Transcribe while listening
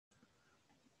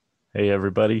Hey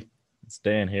everybody, it's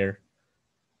Dan here.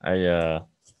 I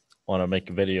want to make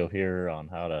a video here on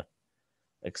how to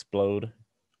explode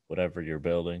whatever you're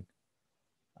building.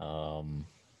 Um,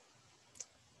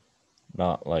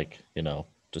 Not like,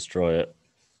 destroy it,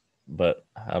 but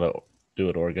how to do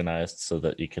it organized so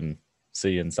that you can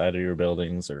see inside of your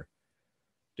buildings or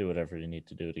do whatever you need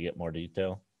to do to get more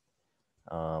detail.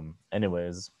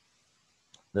 Anyways,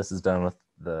 this is done with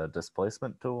the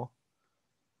displacement tool.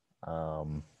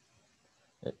 Um,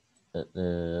 it, it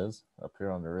is up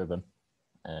here on the ribbon,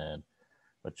 and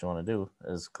what you want to do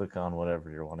is click on whatever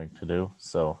you're wanting to do.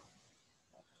 So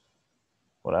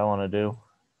what I want to do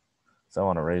is I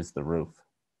want to raise the roof.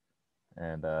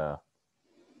 And to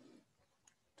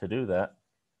do that,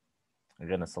 I'm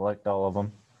going to select all of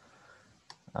them.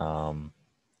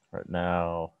 Right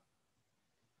now,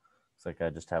 looks like I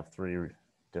just have 3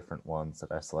 different ones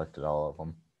that I selected all of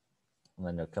them. And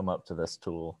then you'll come up to this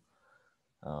tool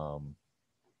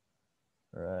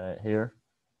right here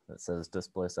that says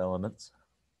displace elements.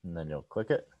 And then you'll click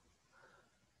it.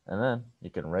 And then you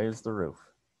can raise the roof.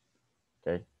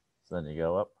 Okay, so then you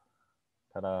go up,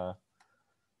 ta-da,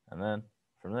 and then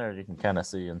from there you can kind of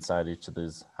see inside each of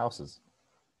these houses.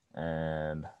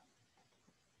 And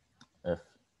if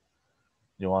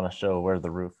you want to show where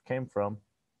the roof came from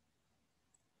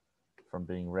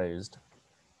being raised,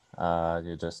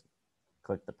 you just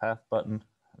click the path button,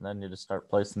 and then you just start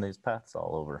placing these paths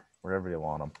all over wherever you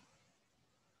want them.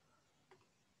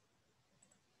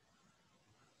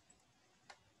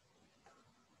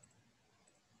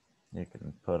 You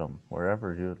can put them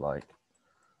wherever you'd like.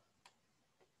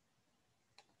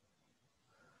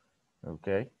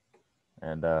 Okay,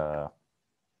 and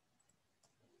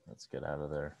let's get out of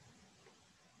there.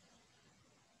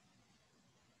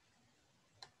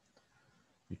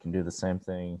 You can do the same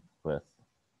thing with,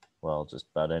 well, just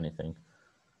about anything.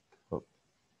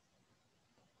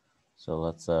 So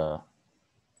let's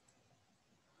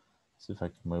see if I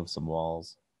can move some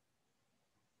walls.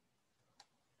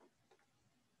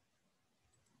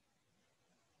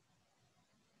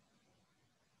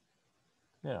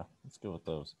 Yeah, let's go with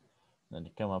those. Then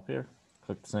you come up here,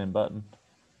 click the same button,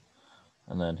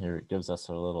 and then here it gives us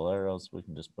our little arrows. We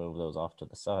can just move those off to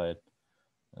the side,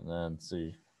 and then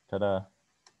see, ta-da,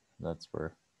 that's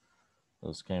where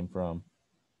those came from.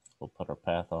 We'll put our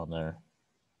path on there,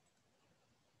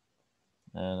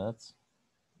 and that's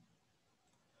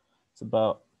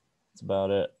about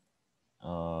it.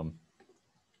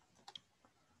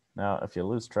 Now, if you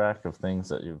lose track of things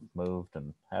that you've moved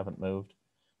and haven't moved,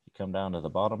 you come down to the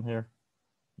bottom here.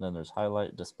 Then there's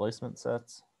highlight displacement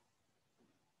sets,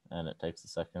 and it takes a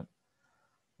second.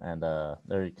 And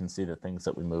there you can see the things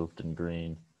that we moved in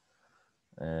green.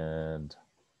 And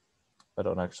I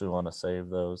don't actually want to save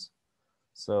those,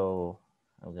 so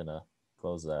I'm gonna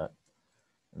close that.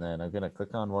 And then I'm gonna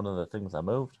click on one of the things I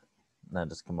moved, and then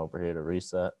just come over here to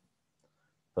reset,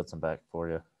 put some back for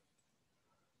you.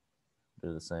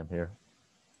 Do the same here.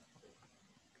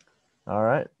 All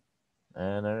right,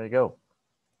 and there you go.